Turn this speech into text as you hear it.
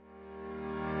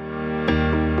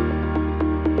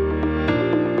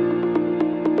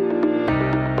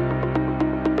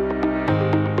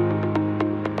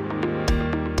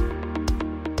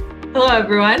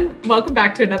everyone. Welcome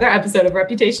back to another episode of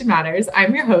Reputation Matters.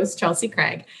 I'm your host, Chelsea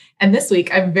Craig. And this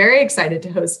week, I'm very excited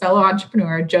to host fellow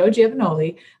entrepreneur Joe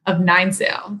Giovanoli of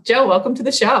Ninesale. Joe, welcome to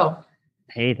the show.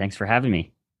 Hey, thanks for having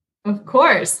me. Of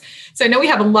course. So I know we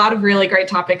have a lot of really great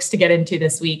topics to get into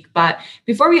this week, but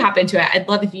before we hop into it, I'd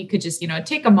love if you could just,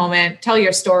 take a moment, tell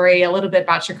your story, a little bit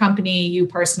about your company, you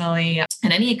personally,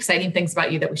 and any exciting things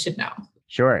about you that we should know.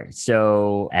 Sure.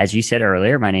 So as you said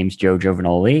earlier, my name's Joe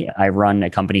Giovanoli. I run a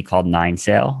company called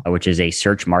Ninesale, which is a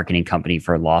search marketing company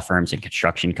for law firms and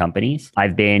construction companies.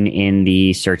 I've been in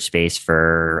the search space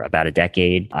for about a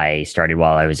decade. I started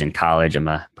while I was in college. I'm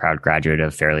a proud graduate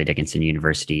of Fairleigh Dickinson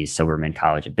University's Silberman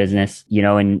College of Business,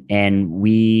 and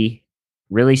we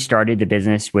really started the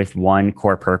business with one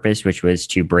core purpose, which was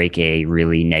to break a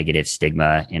really negative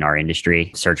stigma in our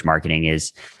industry. Search marketing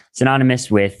is synonymous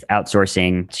with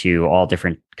outsourcing to all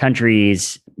different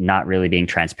countries, not really being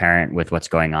transparent with what's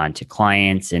going on to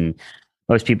clients. And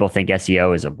most people think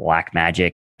SEO is a black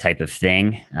magic type of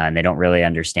thing, and they don't really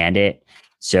understand it.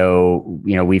 So,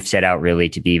 we've set out really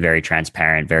to be very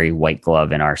transparent, very white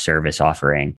glove in our service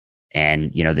offering.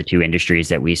 And, the two industries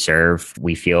that we serve,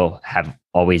 we feel have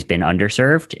always been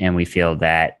underserved, and we feel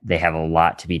that they have a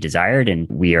lot to be desired. And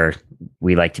we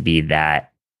like to be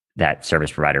that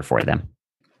service provider for them.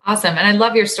 Awesome. And I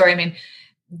love your story. I mean,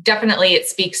 definitely it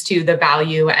speaks to the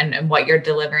value and what you're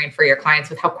delivering for your clients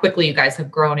with how quickly you guys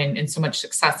have grown in so much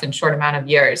success in a short amount of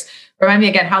years. Remind me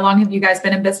again, how long have you guys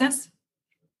been in business?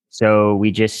 So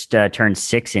we just turned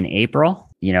 6 in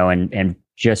April, and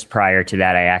just prior to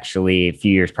that, a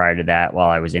few years prior to that,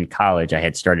 while I was in college, I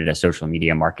had started a social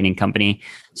media marketing company.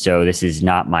 So this is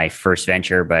not my first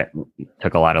venture, but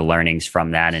took a lot of learnings from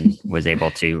that and was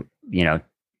able to,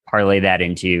 parlay that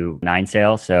into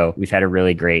Ninesale. So we've had a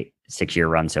really great 6-year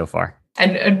run so far.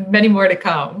 And many more to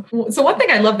come. So one thing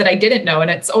I love that I didn't know,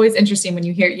 and it's always interesting when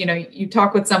you hear, you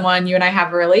talk with someone, you and I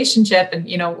have a relationship and,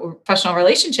 professional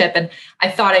relationship. And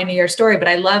I thought I knew your story, but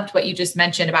I loved what you just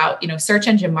mentioned about, search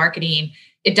engine marketing.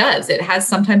 It has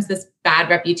sometimes this bad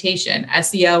reputation.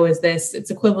 SEO is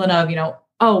it's equivalent of,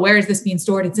 oh, where is this being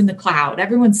stored? It's in the cloud.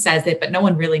 Everyone says it, but no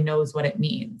one really knows what it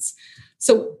means.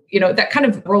 So, that kind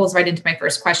of rolls right into my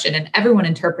first question, and everyone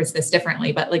interprets this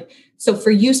differently. But so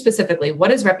for you specifically, what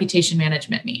does reputation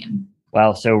management mean?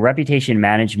 Well, so reputation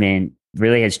management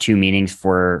really has two meanings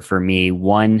for me.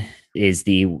 One is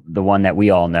the one that we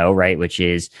all know, right? Which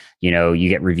is, you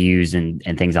get reviews and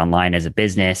things online as a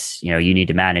business. You need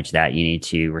to manage that. You need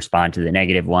to respond to the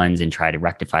negative ones and try to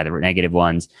rectify the negative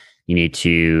ones. You need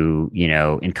to,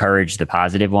 encourage the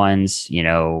positive ones,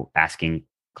 asking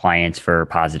clients for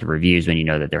positive reviews when you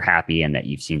know that they're happy and that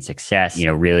you've seen success,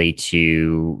 really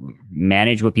to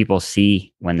manage what people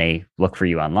see when they look for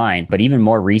you online. But even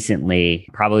more recently,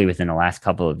 probably within the last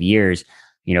couple of years,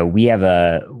 we have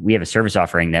a service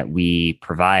offering that we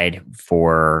provide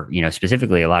for,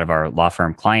 specifically a lot of our law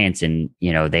firm clients. And,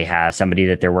 they have somebody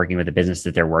that they're working with, a business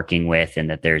that they're working with, and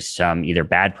that there's some either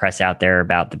bad press out there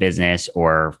about the business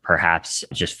or perhaps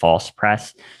just false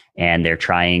press. And they're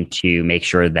trying to make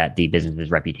sure that the business's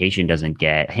reputation doesn't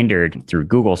get hindered through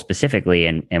Google specifically.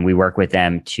 And we work with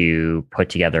them to put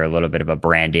together a little bit of a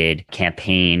branded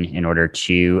campaign in order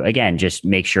to, again, just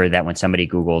make sure that when somebody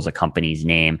Googles a company's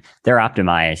name, they're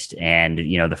optimized. And,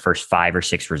 the first 5 or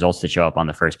 6 results that show up on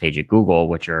the first page of Google,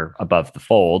 which are above the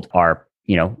fold, are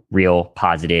real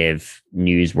positive,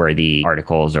 newsworthy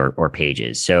articles or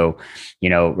pages. So,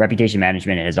 reputation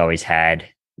management has always had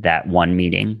that one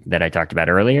meeting that I talked about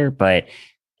earlier, but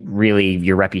really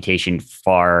your reputation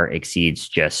far exceeds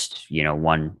just,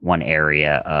 one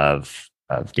area of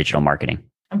digital marketing.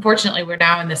 Unfortunately, we're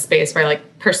now in this space where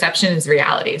perception is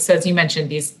reality. So as you mentioned,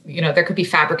 these, there could be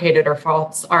fabricated or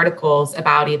false articles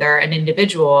about either an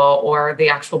individual or the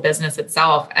actual business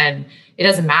itself. And it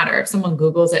doesn't matter if someone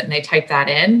Googles it and they type that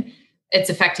in, it's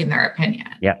affecting their opinion.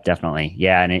 Yeah, definitely.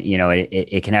 Yeah. And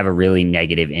it can have a really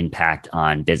negative impact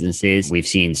on businesses. We've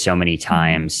seen so many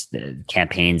times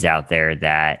campaigns out there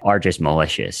that are just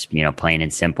malicious, plain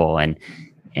and simple.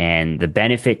 And the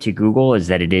benefit to Google is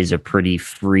that it is a pretty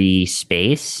free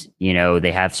space.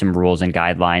 They have some rules and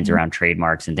guidelines around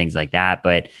trademarks and things like that.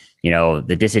 But,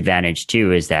 the disadvantage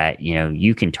too is that,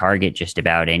 you can target just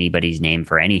about anybody's name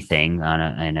for anything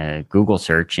in a Google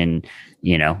search. And,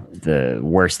 the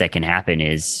worst that can happen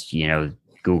is,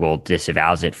 Google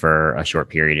disavows it for a short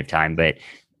period of time. But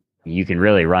you can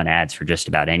really run ads for just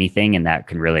about anything, and that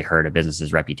can really hurt a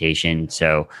business's reputation.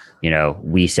 So,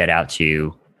 we set out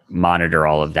to monitor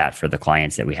all of that for the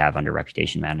clients that we have under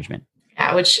reputation management.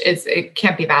 Yeah, it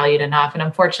can't be valued enough. And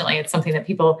unfortunately, it's something that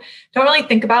people don't really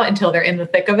think about until they're in the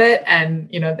thick of it. And,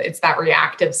 it's that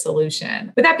reactive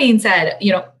solution. With that being said,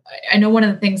 I know one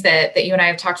of the things that you and I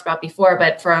have talked about before,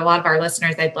 but for a lot of our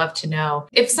listeners, I'd love to know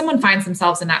if someone finds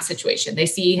themselves in that situation, they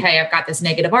see, hey, I've got this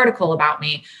negative article about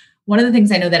me. One of the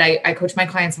things I know that I coach my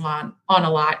clients on a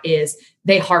lot is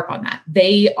they harp on that.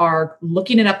 They are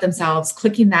looking it up themselves,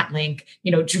 clicking that link,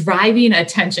 driving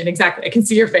attention. Exactly. I can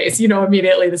see your face,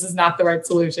 immediately, this is not the right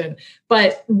solution.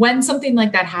 But when something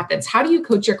like that happens, how do you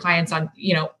coach your clients on,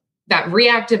 that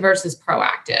reactive versus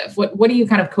proactive? What are you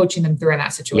kind of coaching them through in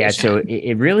that situation? Yeah, so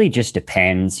it really just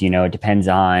depends. It depends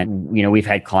on, we've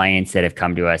had clients that have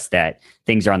come to us that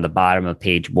things are on the bottom of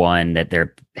page one, that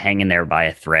they're hanging there by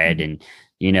a thread. And,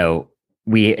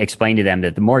 we explain to them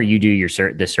that the more you do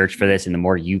the search for this and the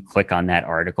more you click on that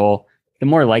article, the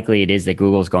more likely it is that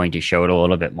Google's going to show it a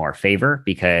little bit more favor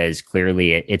because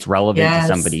clearly it's relevant to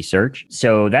somebody's search.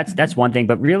 So that's one thing.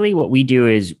 But really what we do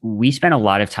is we spend a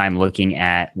lot of time looking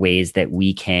at ways that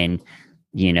we can,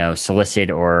 solicit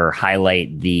or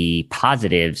highlight the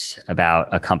positives about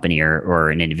a company or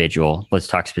an individual. Let's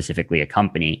talk specifically a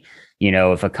company.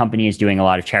 If a company is doing a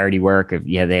lot of charity work, if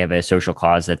they have a social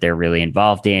cause that they're really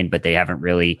involved in, but they haven't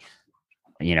really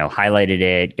highlighted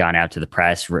it, gone out to the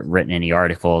press, written any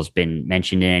articles, been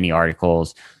mentioned in any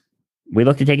articles, we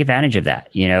look to take advantage of that.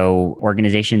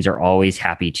 Organizations are always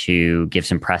happy to give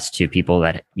some press to people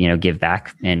that, give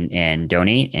back and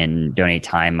donate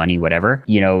time, money, whatever.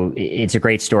 It's a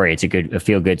great story. It's a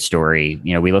feel good story.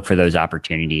 We look for those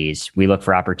opportunities. We look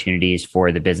for opportunities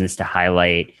for the business to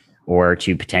highlight or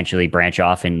to potentially branch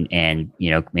off and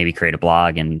maybe create a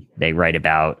blog and they write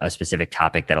about a specific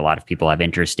topic that a lot of people have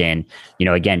interest in,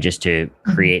 again, just to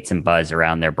create some buzz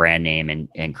around their brand name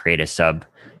and create a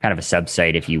kind of a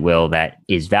sub-site, if you will, that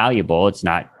is valuable. It's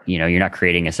not, you're not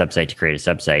creating a sub-site to create a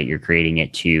sub-site. You're creating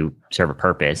it to serve a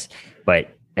purpose.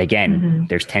 But again,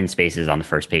 there's 10 spaces on the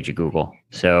first page of Google.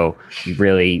 So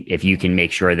really, if you can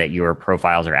make sure that your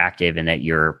profiles are active and that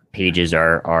your pages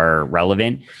are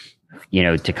relevant,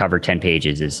 to cover 10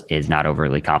 pages is not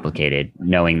overly complicated.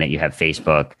 Knowing that you have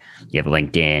Facebook, you have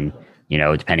LinkedIn,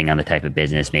 depending on the type of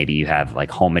business, maybe you have like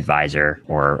Home Advisor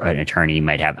or an attorney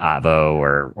might have Avvo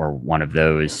or one of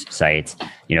those sites.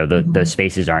 Those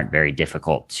spaces aren't very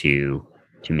difficult to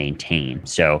maintain.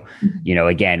 So,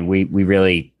 again, we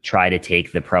really try to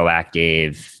take the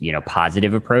proactive,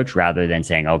 positive approach rather than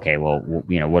saying, okay, well,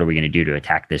 what are we going to do to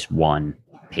attack this one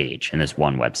page and this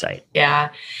one website? Yeah.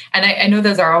 And I know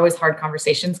those are always hard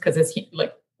conversations because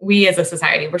we as a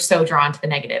society, we're so drawn to the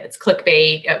negative. It's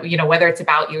clickbait, whether it's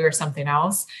about you or something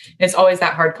else. It's always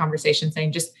that hard conversation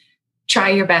saying, just try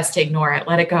your best to ignore it,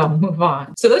 let it go, move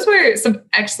on. So those were some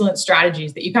excellent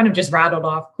strategies that you kind of just rattled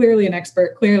off. Clearly an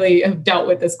expert, clearly have dealt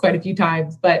with this quite a few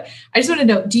times, but I just want to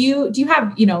know, do you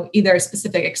have, either a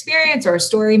specific experience or a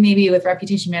story maybe with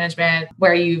reputation management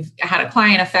where you've had a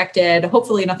client affected,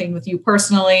 hopefully nothing with you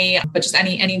personally, but just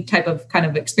any type of kind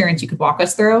of experience you could walk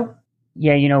us through?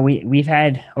 Yeah, we've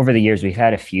had over the years, we've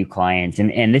had a few clients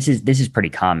and this is pretty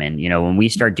common. When we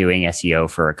start doing SEO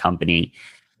for a company,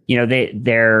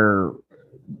 their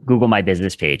Google My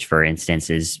Business page, for instance,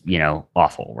 is,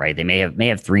 awful, right? They may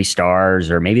have 3 stars,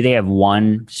 or maybe they have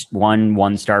one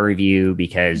star review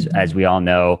because as we all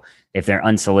know, if they're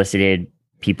unsolicited,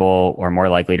 people are more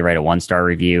likely to write a 1-star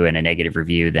review and a negative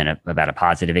review than about a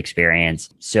positive experience.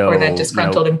 So, or that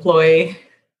disgruntled employee.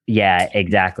 Yeah,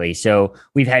 exactly. So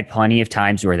we've had plenty of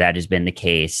times where that has been the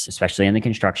case, especially in the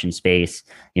construction space,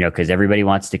 because everybody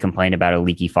wants to complain about a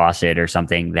leaky faucet or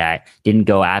something that didn't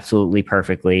go absolutely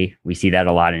perfectly. We see that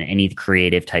a lot in any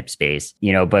creative type space,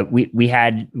 but we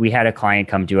had a client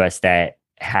come to us that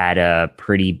had a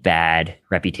pretty bad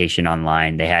reputation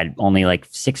online. They had only like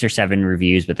 6 or 7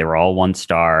 reviews, but they were all 1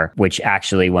 star, which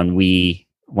actually when we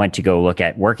went to go look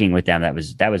at working with them, that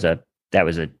was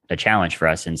a challenge for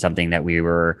us and something that we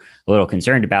were a little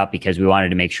concerned about because we wanted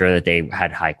to make sure that they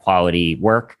had high quality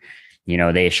work.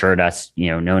 They assured us,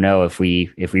 no, if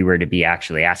we were to be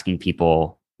actually asking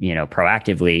people,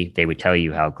 proactively, they would tell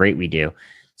you how great we do.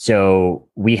 So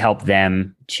we help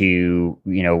them to,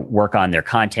 work on their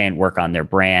content, work on their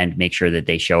brand, make sure that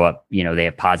they show up, they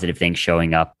have positive things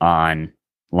showing up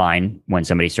online when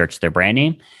somebody searches their brand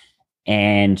name.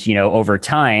 And, over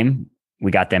time, we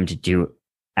got them to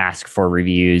ask for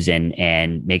reviews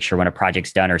and make sure when a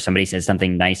project's done or somebody says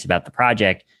something nice about the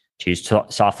project to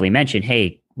softly mention,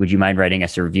 hey, would you mind writing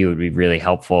us a review? It would be really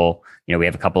helpful. We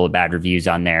have a couple of bad reviews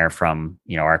on there from,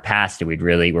 our past, and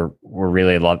we're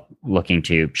really looking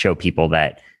to show people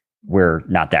that we're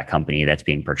not that company that's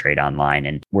being portrayed online.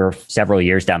 And we're several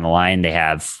years down the line, they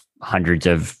have hundreds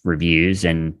of reviews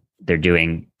and they're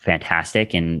doing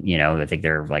fantastic. And, I think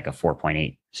they're like a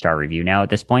 4.8 star review now at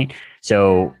this point.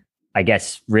 So I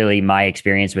guess really my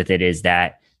experience with it is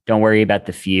that don't worry about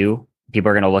the few. People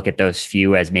are going to look at those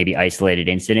few as maybe isolated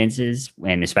incidences.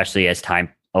 And especially as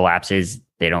time elapses,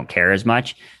 they don't care as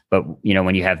much. But,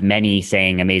 when you have many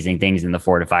saying amazing things in the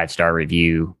 4 to 5 star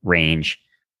review range,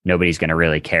 nobody's going to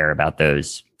really care about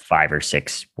those 5 or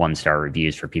 6 1-star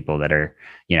reviews for people that are,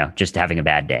 just having a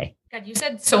bad day. God, you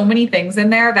said so many things in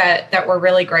there that were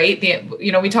really great.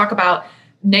 We talk about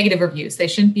negative reviews. They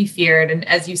shouldn't be feared. And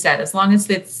as you said, as long as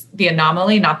it's the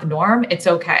anomaly, not the norm, it's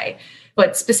okay.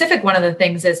 But specific, one of the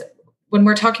things is when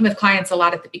we're talking with clients a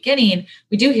lot at the beginning,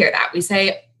 we do hear that. We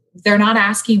say they're not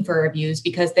asking for reviews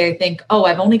because they think, oh,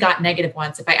 I've only got negative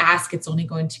ones. If I ask, it's only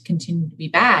going to continue to be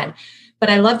bad. But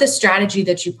I love the strategy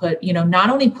that you put, not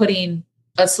only putting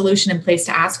a solution in place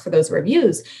to ask for those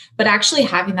reviews, but actually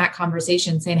having that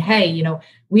conversation saying, hey,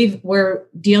 we're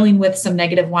dealing with some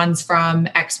negative ones from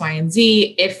X, Y, and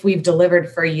Z. If we've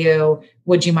delivered for you,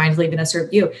 would you mind leaving us a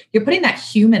review? You're putting that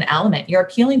human element. You're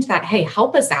appealing to that, hey,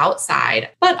 help us outside,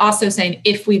 but also saying,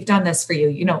 if we've done this for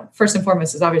you, first and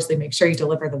foremost is obviously make sure you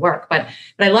deliver the work. But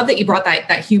I love that you brought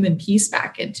that human piece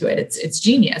back into it. It's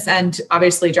genius and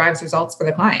obviously drives results for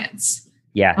the clients.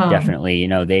 Yeah, definitely.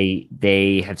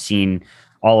 They have seen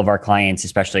all of our clients,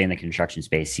 especially in the construction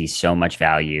space, see so much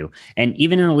value. And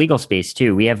even in the legal space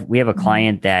too, we have a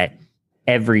client that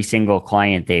every single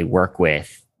client they work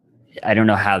with, I don't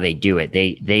know how they do it.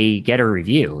 They get a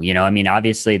review,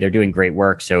 obviously they're doing great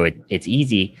work, so it's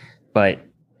easy, but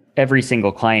every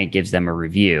single client gives them a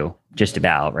review, just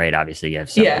about, right? Obviously you have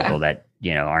some people that,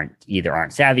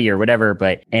 aren't savvy or whatever,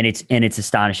 and it's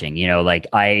astonishing, like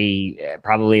I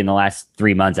probably in the last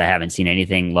 3 months, I haven't seen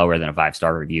anything lower than a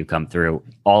 5-star review come through.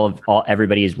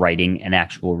 Everybody is writing an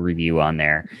actual review on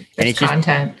there. And it's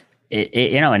content.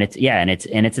 And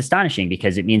it's astonishing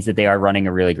because it means that they are running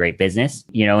a really great business,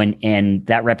 and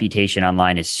that reputation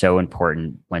online is so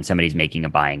important when somebody's making a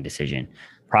buying decision.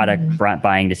 Product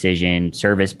buying decision,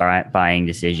 service buying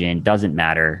decision, doesn't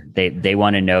matter. They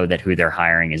want to know that who they're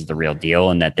hiring is the real deal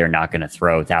and that they're not going to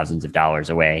throw thousands of dollars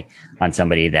away on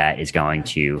somebody that is going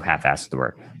to half-ass the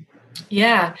work.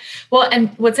 Yeah. Well,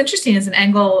 and what's interesting is an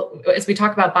angle as we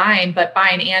talk about buying,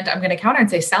 and I'm going to counter and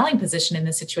say selling position in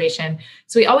this situation.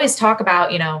 So we always talk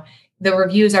about, the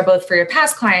reviews are both for your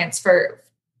past clients, for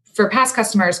past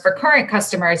customers, for current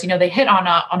customers, they hit on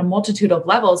a multitude of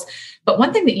levels. But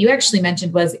one thing that you actually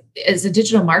mentioned was, as a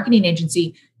digital marketing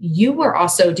agency, you were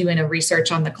also doing a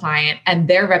research on the client and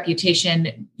their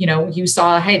reputation. You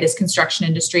saw, hey, this construction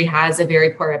industry has a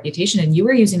very poor reputation, and you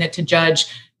were using it to judge,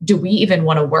 do we even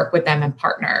want to work with them and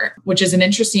partner? Which is an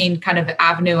interesting kind of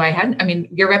avenue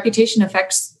your reputation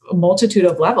affects a multitude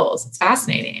of levels. It's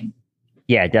fascinating.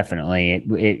 Yeah, definitely.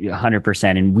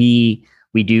 100%. And we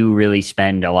do really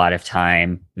spend a lot of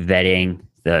time vetting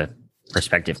the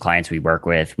prospective clients we work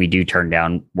with. We do turn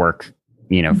down work,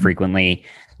 frequently,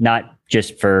 not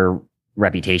just for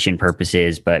reputation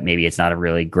purposes, but maybe it's not a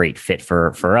really great fit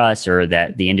for us, or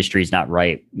that the industry is not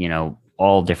right,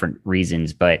 all different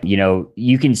reasons. But,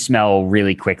 you can smell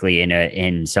really quickly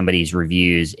in somebody's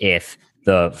reviews if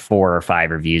the 4 or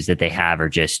 5 reviews that they have are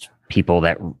just people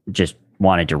that just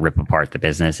wanted to rip apart the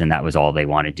business, and that was all they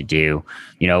wanted to do.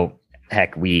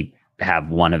 Heck, we have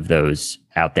one of those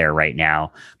out there right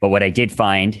now. But what I did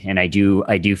find, and I do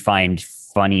find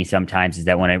funny sometimes, is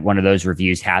that when one of those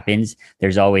reviews happens,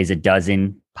 there's always a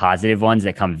dozen positive ones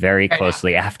that come very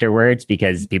closely afterwards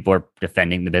because people are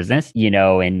defending the business,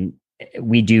 and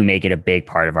we do make it a big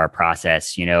part of our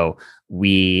process.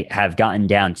 We have gotten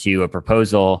down to a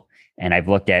proposal, and I've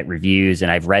looked at reviews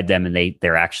and I've read them, and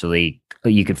they're actually,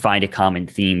 you could find a common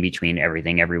theme between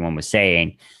everything everyone was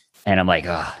saying. And I'm like,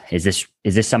 oh, is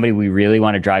this somebody we really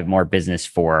want to drive more business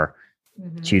for,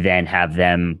 to then have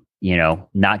them,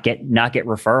 not get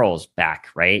referrals back,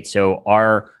 right? So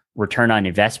our return on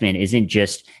investment isn't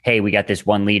just, hey, we got this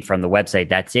one lead from the website,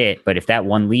 that's it. But if that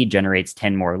one lead generates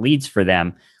 10 more leads for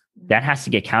them, that has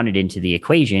to get counted into the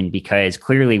equation, because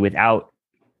clearly without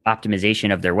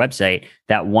optimization of their website,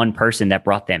 that one person that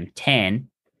brought them 10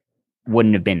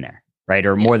 wouldn't have been there, right?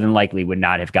 Or more than likely would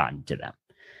not have gotten to them.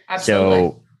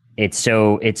 Absolutely.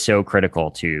 So it's so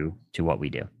critical to what we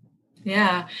do.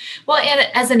 Yeah. Well, and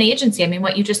as an agency,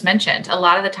 what you just mentioned, a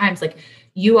lot of the times, like,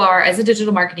 you are, as a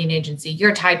digital marketing agency,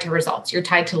 you're tied to results, you're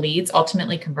tied to leads,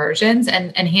 ultimately conversions,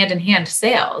 and hand in hand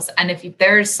sales. And if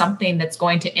there's something that's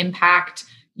going to impact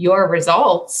your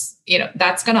results,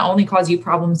 that's going to only cause you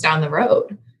problems down the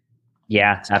road.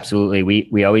 Yeah, absolutely.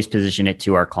 We always position it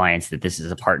to our clients that this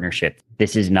is a partnership.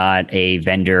 This is not a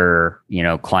vendor,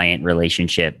 client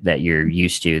relationship that you're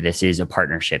used to. This is a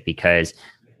partnership because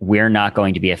we're not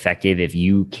going to be effective if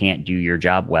you can't do your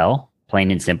job well.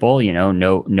 Plain and simple.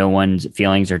 No one's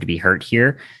feelings are to be hurt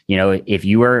here. If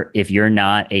you're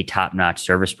not a top-notch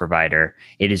service provider,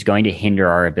 it is going to hinder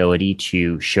our ability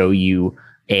to show you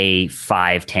a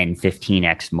 5, 10,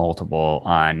 15x multiple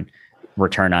on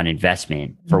return on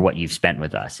investment for what you've spent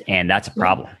with us. And that's a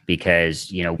problem because,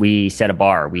 we set a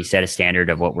bar, we set a standard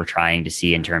of what we're trying to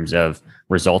see in terms of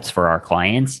results for our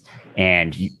clients.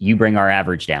 And you bring our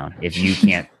average down if you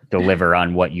can't deliver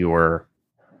on what you're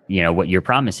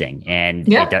promising. And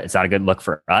it's not a good look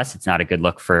for us. It's not a good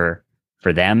look for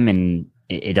them. And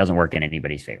it doesn't work in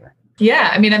anybody's favor.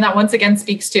 Yeah. I mean, and that once again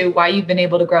speaks to why you've been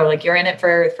able to grow. Like you're in it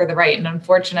for the right. And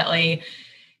unfortunately,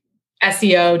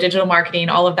 SEO, digital marketing,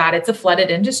 all of that, it's a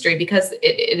flooded industry because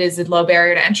it is a low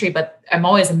barrier to entry. But I'm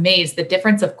always amazed the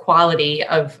difference of quality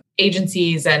of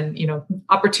agencies and,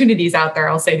 opportunities out there,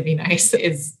 I'll say to be nice,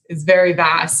 is very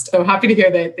vast. So happy to hear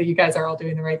that you guys are all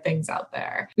doing the right things out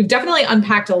there. We've definitely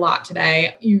unpacked a lot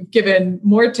today. You've given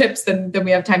more tips than we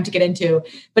have time to get into.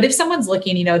 But if someone's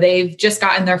looking, they've just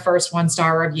gotten their first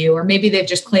 1-star review, or maybe they've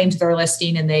just claimed their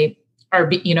listing and they are,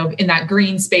 in that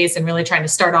green space and really trying to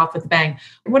start off with a bang.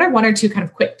 What are 1 or 2 kind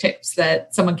of quick tips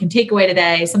that someone can take away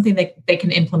today, something that they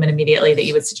can implement immediately that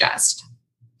you would suggest?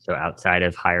 So outside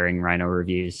of hiring Rhino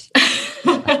Reviews.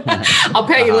 I'll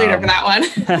pay you later for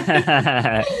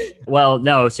that one. Well,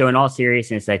 no. So in all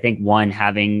seriousness, I think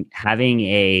having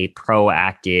a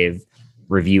proactive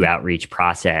review outreach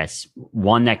process,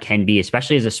 one that can be,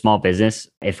 especially as a small business,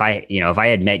 if I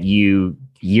had met you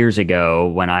years ago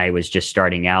when I was just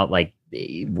starting out, I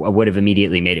would have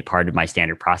immediately made it part of my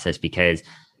standard process because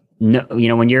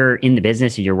when you're in the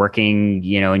business and you're working,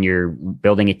 and you're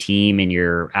building a team and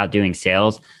you're out doing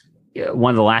sales, one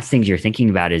of the last things you're thinking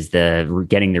about is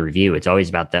getting the review. It's always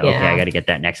about okay, I got to get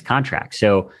that next contract.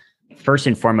 So first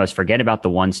and foremost, forget about the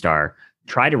 1-star.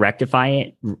 Try to rectify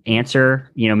it, answer,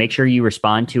 make sure you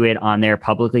respond to it on there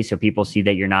publicly so people see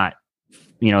that you're not,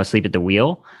 asleep at the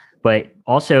wheel. But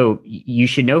also you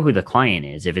should know who the client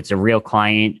is. If it's a real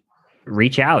client,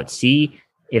 reach out, see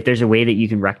if there's a way that you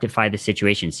can rectify the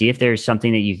situation, see if there's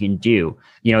something that you can do,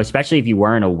 especially if you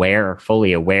weren't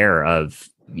fully aware of,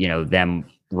 them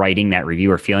writing that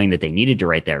review or feeling that they needed to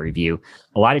write that review.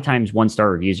 A lot of times 1-star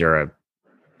reviews are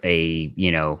a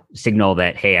signal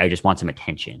that, hey, I just want some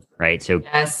attention, right? So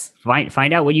yes.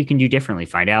 Find out what you can do differently,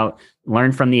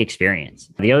 learn from the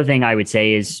experience. The other thing I would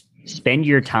say is spend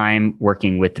your time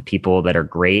working with the people that are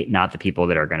great, not the people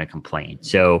that are going to complain.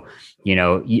 So,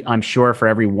 I'm sure for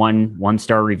every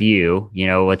 1-star review,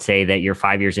 let's say that you're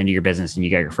 5 years into your business and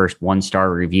you got your first 1-star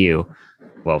review.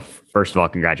 Well, first of all,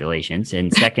 congratulations.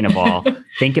 And second of all,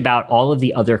 think about all of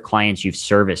the other clients you've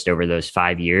serviced over those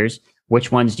 5 years.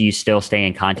 Which ones do you still stay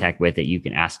in contact with that you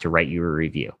can ask to write you a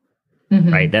review?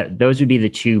 Mm-hmm. Right. Those would be the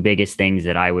 2 biggest things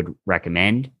that I would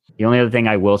recommend. The only other thing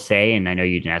I will say, and I know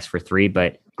you didn't ask for 3,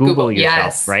 but Google yourself,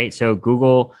 yes. Right? So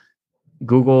Google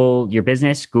your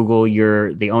business, Google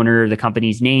the owner of the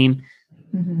company's name,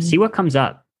 see what comes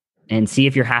up and see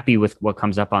if you're happy with what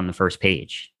comes up on the first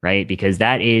page, right? Because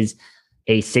that is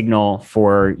a signal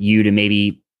for you to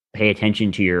maybe pay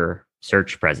attention to your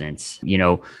search presence.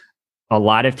 A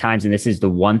lot of times, and this is the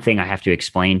one thing I have to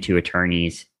explain to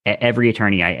attorneys, every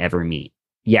attorney I ever meet,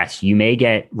 yes, you may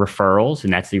get referrals,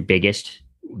 and that's the biggest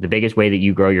way that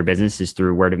you grow your business is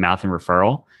through word of mouth and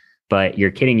referral. But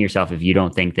you're kidding yourself if you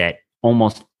don't think that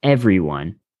almost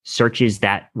everyone searches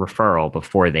that referral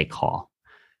before they call.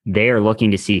 They are looking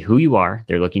to see who you are.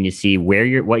 They're looking to see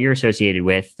what you're associated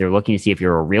with. They're looking to see if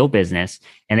you're a real business,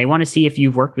 and they want to see if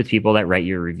you've worked with people that write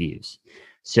your reviews.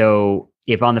 So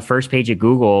if on the first page of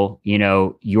Google,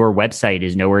 your website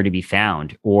is nowhere to be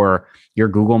found, or your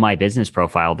Google My Business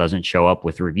profile doesn't show up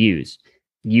with reviews,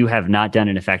 you have not done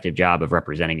an effective job of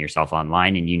representing yourself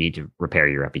online, and you need to repair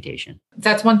your reputation.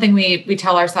 That's one thing we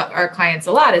tell our clients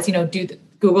a lot is,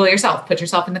 Google yourself, put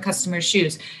yourself in the customer's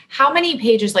shoes. How many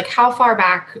pages, how far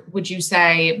back would you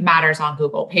say matters on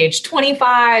Google? Page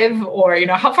 25, or,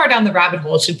 how far down the rabbit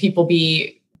hole should people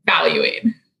be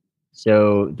valuing?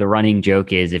 So the running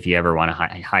joke is if you ever want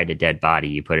to hide a dead body,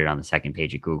 you put it on the second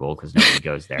page of Google because nobody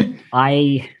goes there.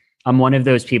 I'm one of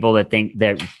those people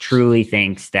that truly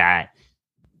thinks that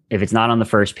if it's not on the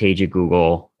first page of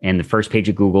Google, and the first page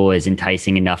of Google is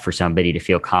enticing enough for somebody to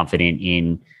feel confident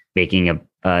in making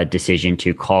a decision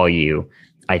to call you,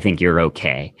 I think you're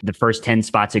okay. The first 10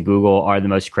 spots of Google are the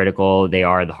most critical. They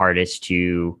are the hardest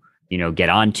to, get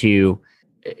onto.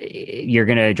 You're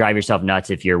going to drive yourself nuts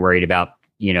if you're worried about,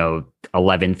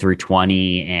 11 through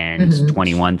 20 and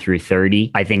 21 through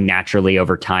 30. I think naturally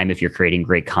over time, if you're creating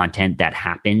great content, that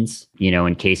happens.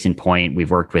 In case in point,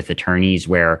 we've worked with attorneys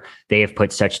where they have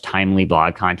put such timely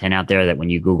blog content out there that when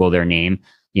you Google their name,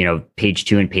 page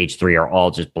 2 and page 3 are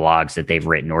all just blogs that they've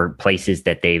written or places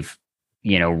that they've,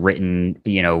 written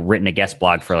a guest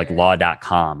blog for like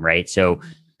law.com, right? So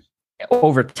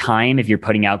over time, if you're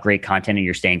putting out great content and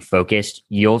you're staying focused,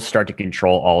 you'll start to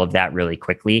control all of that really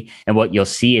quickly. And what you'll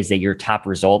see is that your top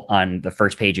result on the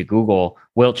first page of Google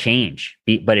will change,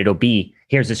 but it'll be,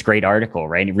 here's this great article,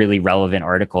 right? A really relevant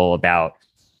article about,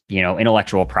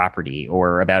 intellectual property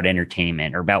or about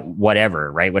entertainment or about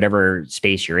whatever, right? Whatever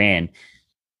space you're in,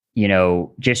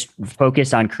 just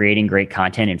focus on creating great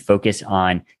content and focus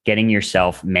on getting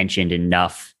yourself mentioned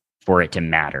enough for it to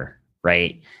matter,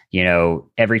 right?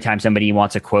 Every time somebody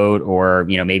wants a quote or,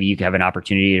 maybe you have an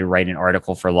opportunity to write an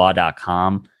article for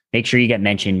law.com, make sure you get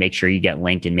mentioned, make sure you get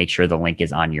linked, and make sure the link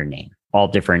is on your name. All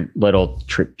different little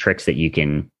tricks that you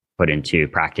can put into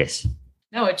practice.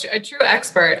 No, a true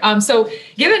expert. So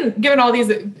given all these,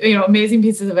 amazing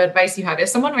pieces of advice you have, if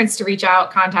someone wants to reach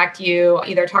out, contact you,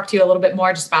 either talk to you a little bit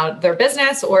more just about their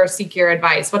business or seek your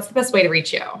advice, what's the best way to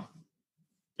reach you?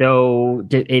 So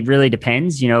it really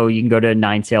depends. You can go to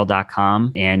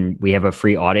 9sale.com and we have a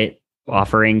free audit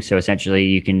offering. So essentially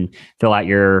you can fill out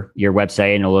your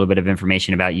website and a little bit of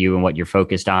information about you and what you're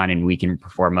focused on. And we can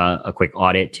perform a quick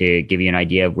audit to give you an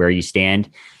idea of where you stand.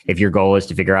 If your goal is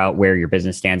to figure out where your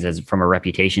business stands as from a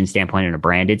reputation standpoint and a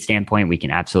branded standpoint, we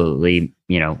can absolutely,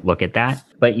 look at that.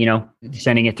 But,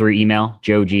 sending it through email,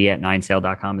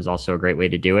 joeg@9sale.com is also a great way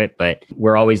to do it. But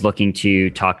we're always looking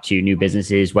to talk to new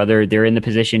businesses, whether they're in the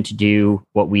position to do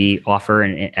what we offer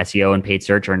in SEO and paid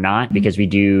search or not, because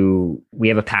we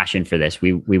have a passion for this.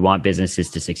 We want businesses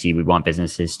to succeed. We want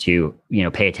businesses to,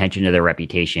 pay attention to their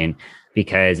reputation,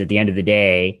 because at the end of the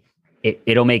day,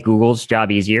 it'll make Google's job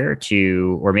easier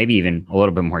or maybe even a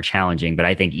little bit more challenging, but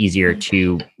I think easier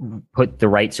to put the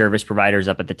right service providers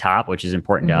up at the top, which is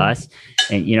important to us.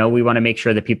 And, we want to make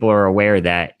sure that people are aware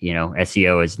that,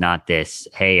 SEO is not this,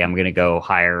 hey, I'm going to go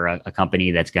hire a company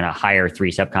that's going to hire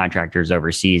 3 subcontractors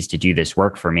overseas to do this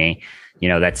work for me.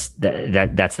 That's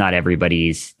not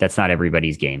everybody's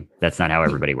game. That's not how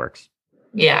everybody works.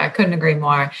 Yeah, I couldn't agree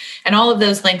more. And all of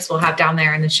those links we'll have down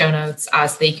there in the show notes so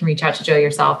that you can reach out to Joe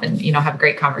yourself and, have a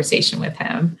great conversation with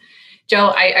him. Joe,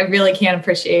 I really can't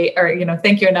appreciate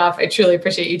thank you enough. I truly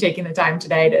appreciate you taking the time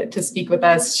today to speak with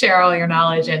us, share all your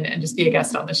knowledge and just be a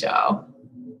guest on the show.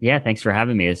 Yeah, thanks for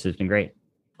having me. This has been great.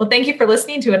 Well, thank you for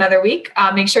listening to another week.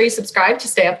 Make sure you subscribe to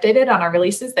stay updated on our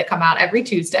releases that come out every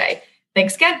Tuesday.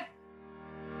 Thanks again.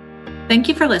 Thank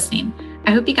you for listening.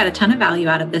 I hope you got a ton of value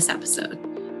out of this episode.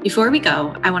 Before we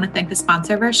go, I want to thank the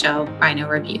sponsor of our show, Rhino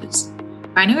Reviews.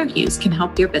 Rhino Reviews can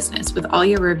help your business with all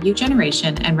your review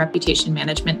generation and reputation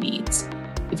management needs.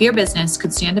 If your business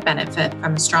could stand to benefit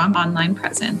from a strong online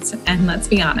presence, and let's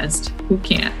be honest, who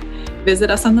can't?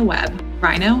 Visit us on the web,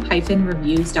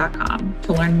 rhino-reviews.com,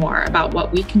 to learn more about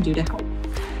what we can do to help.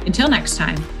 Until next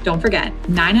time, don't forget,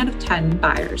 9 out of 10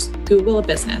 buyers Google a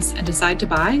business and decide to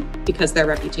buy because their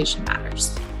reputation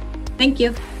matters. Thank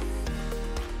you.